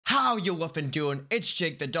How you woofin doing? It's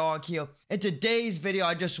Jake the Dog here. In today's video,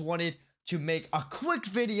 I just wanted to make a quick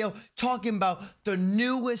video talking about the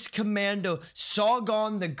newest commander,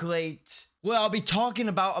 Sargon the Great, where I'll be talking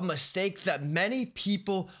about a mistake that many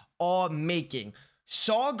people are making.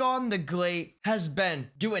 Sargon the Great has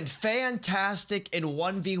been doing fantastic in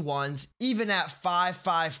 1v1s, even at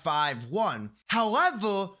 5-5-5-1.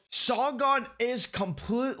 However, Sargon is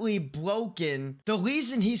completely broken. The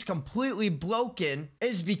reason he's completely broken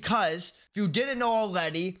is because, if you didn't know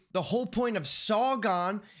already, the whole point of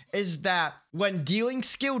Sargon is that when dealing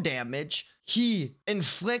skill damage, he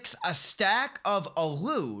inflicts a stack of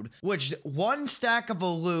elude, which one stack of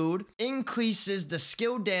elude increases the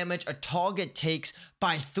skill damage a target takes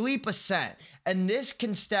by 3%. And this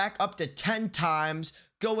can stack up to 10 times,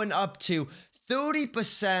 going up to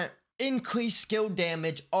 30% increased skill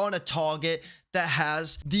damage on a target that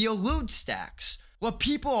has the elude stacks. What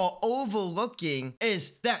people are overlooking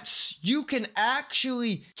is that you can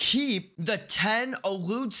actually keep the 10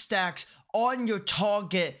 elude stacks on your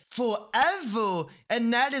target forever,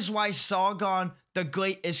 and that is why Sargon the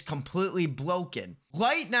Great is completely broken.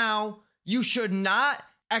 Right now, you should not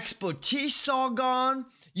expertise Sargon.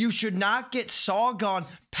 You should not get Sargon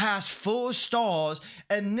past 4 stars,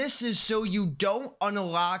 and this is so you don't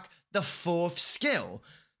unlock the 4th skill.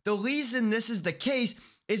 The reason this is the case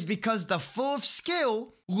is because the 4th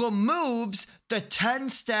skill removes the 10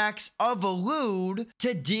 stacks of elude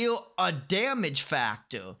to deal a damage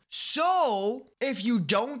factor. So, if you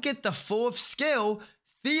don't get the 4th skill,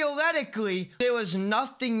 theoretically, there is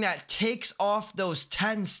nothing that takes off those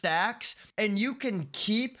 10 stacks, and you can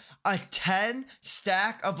keep a 10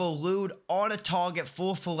 stack of elude on a target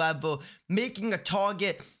for forever, making a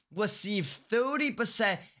target receive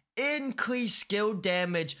 30% increased skill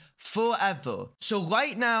damage forever. So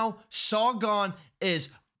right now, Sargon is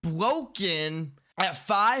broken at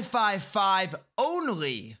 5-5-5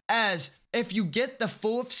 only, as if you get the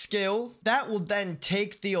 4th skill, that will then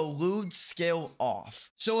take the elude skill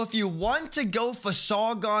off. So if you want to go for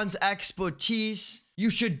Sargon's expertise, you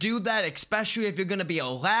should do that, especially if you're going to be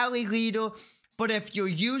a rally leader. But if you're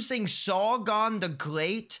using Sargon the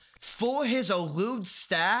Great for his elude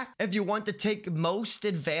stack, if you want to take most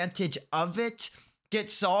advantage of it,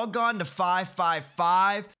 get Sargon to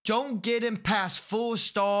 5-5-5. Don't get him past 4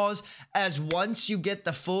 stars, as once you get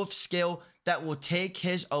the 4th skill, that will take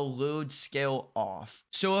his elude skill off.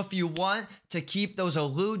 So if you want to keep those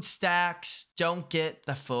elude stacks, don't get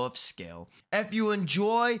the 4th skill. If you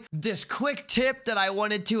enjoy this quick tip that I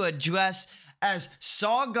wanted to address, as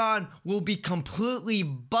Sargon will be completely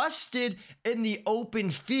busted in the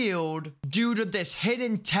open field due to this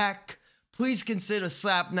hidden tech, please consider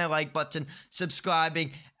slapping that like button,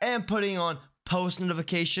 subscribing, and putting on post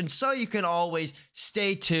notifications so you can always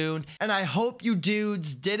stay tuned. And I hope you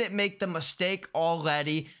dudes didn't make the mistake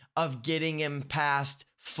already of getting him past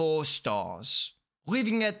 4 stars.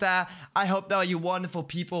 Leaving it at that, I hope that all you wonderful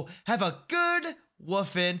people have a good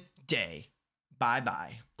woofin' day.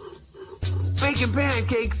 Bye-bye. Bacon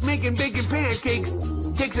pancakes, making bacon pancakes.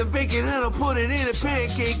 Take some bacon and I'll put it in a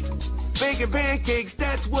pancake. Bacon pancakes,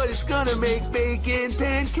 that's what it's gonna make. Bacon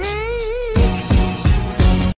pancakes.